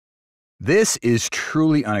This is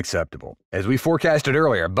truly unacceptable. As we forecasted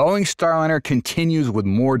earlier, Boeing Starliner continues with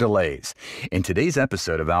more delays. In today's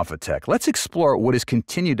episode of Alpha Tech, let's explore what has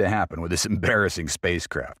continued to happen with this embarrassing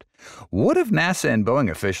spacecraft. What have NASA and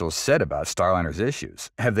Boeing officials said about Starliner's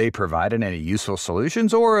issues? Have they provided any useful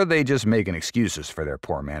solutions, or are they just making excuses for their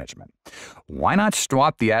poor management? Why not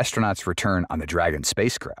swap the astronauts' return on the Dragon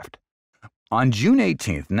spacecraft? On June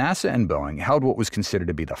 18th, NASA and Boeing held what was considered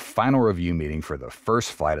to be the final review meeting for the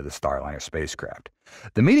first flight of the Starliner spacecraft.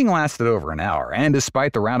 The meeting lasted over an hour, and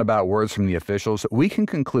despite the roundabout words from the officials, we can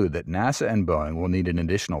conclude that NASA and Boeing will need an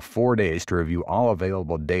additional 4 days to review all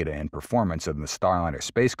available data and performance of the Starliner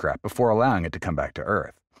spacecraft before allowing it to come back to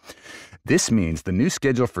Earth. This means the new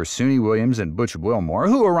schedule for Suni Williams and Butch Wilmore,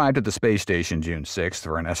 who arrived at the space station June 6th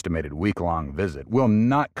for an estimated week-long visit, will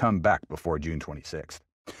not come back before June 26th.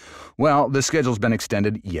 Well, the schedule's been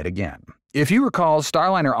extended yet again. If you recall,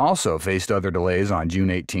 Starliner also faced other delays on June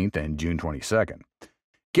 18th and June 22nd.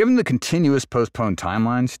 Given the continuous postponed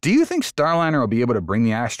timelines, do you think Starliner will be able to bring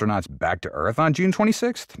the astronauts back to Earth on June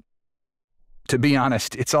 26th? To be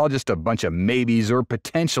honest, it's all just a bunch of maybes or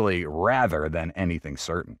potentially rather than anything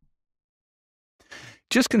certain.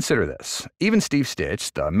 Just consider this. Even Steve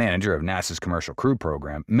Stitch, the manager of NASA's Commercial Crew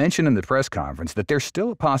Program, mentioned in the press conference that there's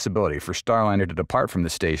still a possibility for Starliner to depart from the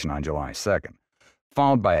station on July 2nd,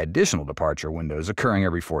 followed by additional departure windows occurring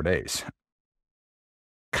every 4 days.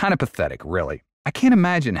 Kind of pathetic, really. I can't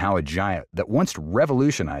imagine how a giant that once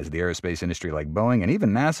revolutionized the aerospace industry like Boeing and even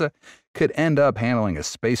NASA could end up handling a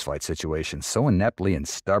spaceflight situation so ineptly and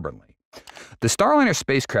stubbornly. The Starliner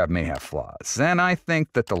spacecraft may have flaws, and I think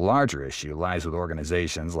that the larger issue lies with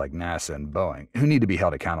organizations like NASA and Boeing, who need to be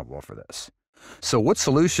held accountable for this. So what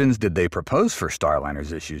solutions did they propose for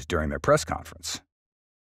Starliner's issues during their press conference?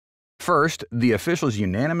 First, the officials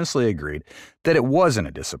unanimously agreed that it wasn't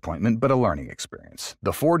a disappointment but a learning experience.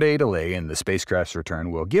 The 4-day delay in the spacecraft's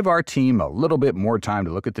return will give our team a little bit more time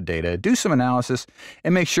to look at the data, do some analysis,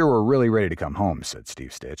 and make sure we're really ready to come home, said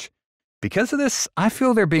Steve Stitch. Because of this, I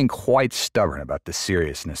feel they're being quite stubborn about the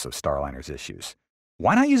seriousness of Starliner's issues.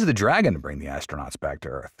 Why not use the Dragon to bring the astronauts back to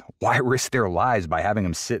Earth? Why risk their lives by having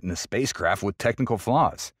them sit in a spacecraft with technical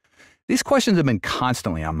flaws? These questions have been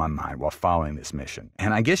constantly on my mind while following this mission,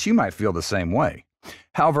 and I guess you might feel the same way.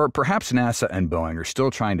 However, perhaps NASA and Boeing are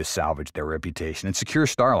still trying to salvage their reputation and secure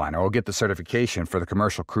Starliner will get the certification for the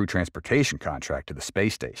commercial crew transportation contract to the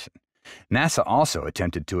space station. NASA also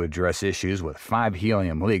attempted to address issues with 5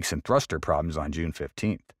 helium leaks and thruster problems on June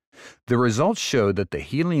 15th. The results showed that the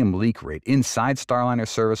helium leak rate inside Starliner's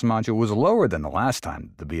service module was lower than the last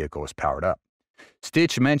time the vehicle was powered up.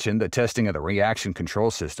 Stitch mentioned that testing of the reaction control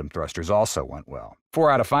system thrusters also went well. 4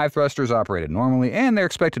 out of 5 thrusters operated normally, and they're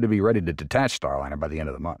expected to be ready to detach Starliner by the end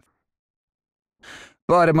of the month.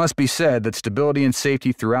 But it must be said that stability and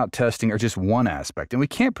safety throughout testing are just one aspect, and we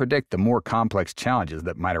can't predict the more complex challenges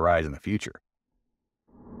that might arise in the future.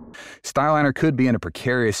 Starliner could be in a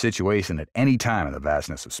precarious situation at any time in the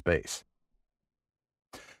vastness of space.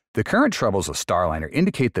 The current troubles of Starliner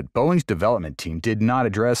indicate that Boeing's development team did not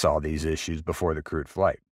address all these issues before the crewed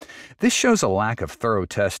flight. This shows a lack of thorough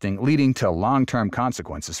testing, leading to long-term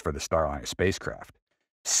consequences for the Starliner spacecraft.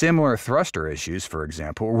 Similar thruster issues, for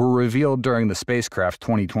example, were revealed during the spacecraft's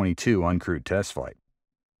 2022 uncrewed test flight.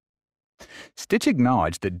 Stitch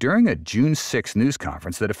acknowledged that during a June 6 news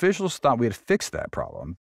conference that officials thought we had fixed that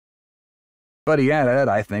problem. But he added,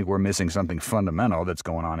 I think we're missing something fundamental that's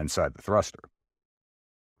going on inside the thruster.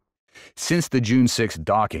 Since the June 6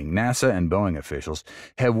 docking, NASA and Boeing officials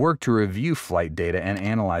have worked to review flight data and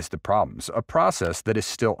analyze the problems, a process that is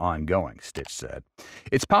still ongoing, Stitch said.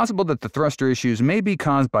 It's possible that the thruster issues may be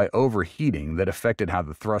caused by overheating that affected how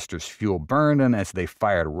the thruster's fuel burned and as they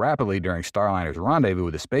fired rapidly during Starliner's rendezvous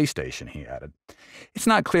with the space station, he added. It's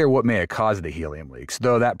not clear what may have caused the helium leaks,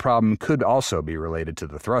 though that problem could also be related to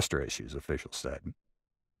the thruster issues, officials said.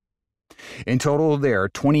 In total, there are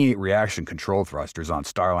 28 reaction control thrusters on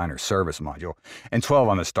Starliner's service module and 12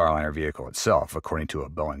 on the Starliner vehicle itself, according to a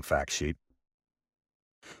Boeing fact sheet.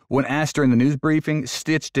 When asked during the news briefing,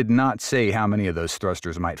 Stitch did not say how many of those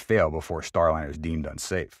thrusters might fail before Starliner is deemed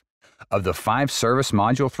unsafe. Of the 5 service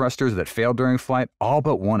module thrusters that failed during flight, all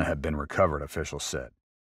but 1 have been recovered, officials said.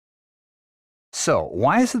 So,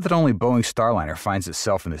 why is it that only Boeing Starliner finds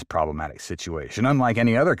itself in this problematic situation, unlike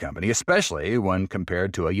any other company, especially when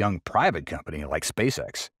compared to a young private company like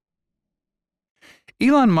SpaceX?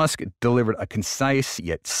 Elon Musk delivered a concise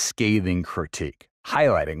yet scathing critique,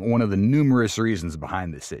 highlighting one of the numerous reasons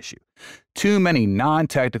behind this issue. Too many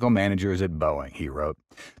non-technical managers at Boeing, he wrote.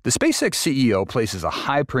 The SpaceX CEO places a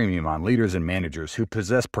high premium on leaders and managers who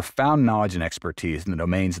possess profound knowledge and expertise in the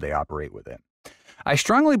domains they operate within. I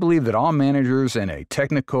strongly believe that all managers in a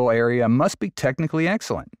technical area must be technically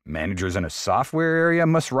excellent. Managers in a software area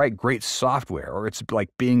must write great software, or it's like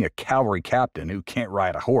being a cavalry captain who can't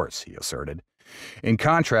ride a horse, he asserted. In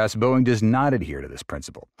contrast, Boeing does not adhere to this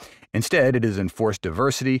principle. Instead, it has enforced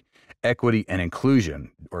diversity, equity, and inclusion,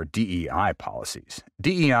 or DEI policies.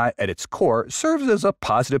 DEI, at its core, serves as a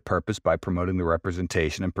positive purpose by promoting the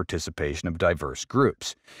representation and participation of diverse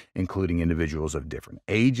groups, including individuals of different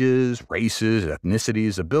ages, races,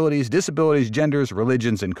 ethnicities, abilities, disabilities, genders,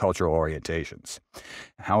 religions, and cultural orientations.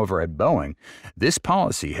 However, at Boeing, this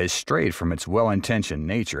policy has strayed from its well-intentioned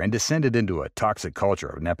nature and descended into a toxic culture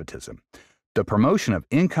of nepotism. The promotion of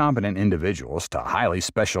incompetent individuals to highly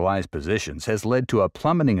specialized positions has led to a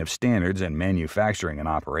plummeting of standards in manufacturing and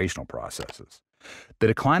operational processes. The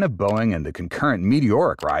decline of Boeing and the concurrent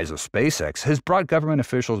meteoric rise of SpaceX has brought government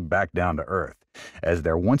officials back down to earth, as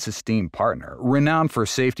their once esteemed partner, renowned for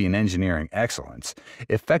safety and engineering excellence,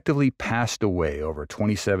 effectively passed away over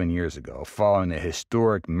 27 years ago following the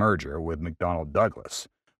historic merger with McDonnell Douglas.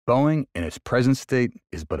 Boeing, in its present state,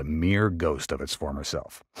 is but a mere ghost of its former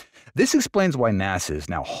self. This explains why NASA is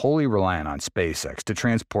now wholly reliant on SpaceX to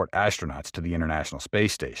transport astronauts to the International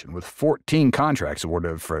Space Station, with 14 contracts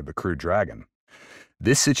awarded for the Crew Dragon.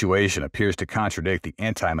 This situation appears to contradict the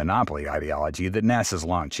anti-monopoly ideology that NASA's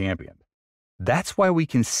long championed. That's why we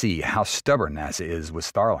can see how stubborn NASA is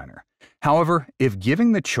with Starliner. However, if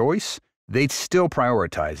given the choice, they'd still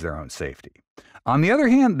prioritize their own safety. On the other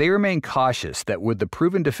hand, they remain cautious that with the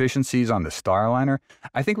proven deficiencies on the Starliner,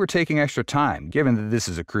 I think we're taking extra time, given that this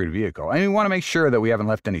is a crewed vehicle, and we want to make sure that we haven't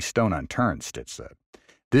left any stone unturned, Stitch said.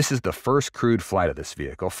 This is the first crewed flight of this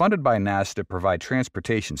vehicle, funded by NASA to provide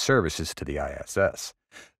transportation services to the ISS.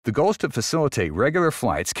 The goal is to facilitate regular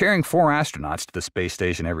flights carrying 4 astronauts to the space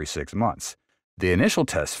station every 6 months. The initial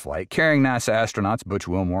test flight, carrying NASA astronauts Butch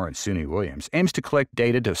Wilmore and Suni Williams, aims to collect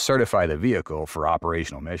data to certify the vehicle for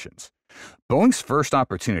operational missions. Boeing's first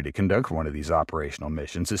opportunity to conduct one of these operational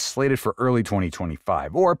missions is slated for early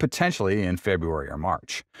 2025, or potentially in February or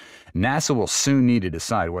March. NASA will soon need to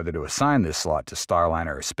decide whether to assign this slot to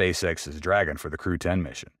Starliner or SpaceX's Dragon for the Crew 10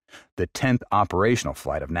 mission, the 10th operational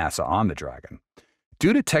flight of NASA on the Dragon.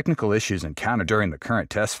 Due to technical issues encountered during the current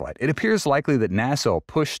test flight, it appears likely that NASA will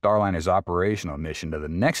push Starliner's operational mission to the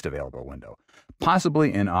next available window,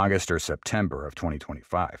 possibly in August or September of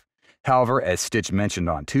 2025. However, as Stitch mentioned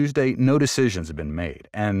on Tuesday, no decisions have been made,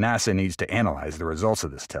 and NASA needs to analyze the results of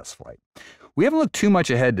this test flight. We haven't looked too much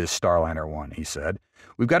ahead to Starliner 1, he said.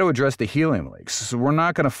 We've got to address the helium leaks. So we're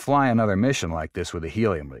not going to fly another mission like this with the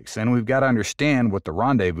helium leaks, and we've got to understand what the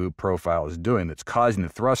rendezvous profile is doing that's causing the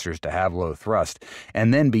thrusters to have low thrust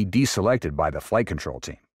and then be deselected by the flight control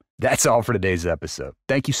team. That's all for today's episode.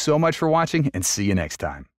 Thank you so much for watching, and see you next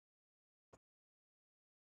time.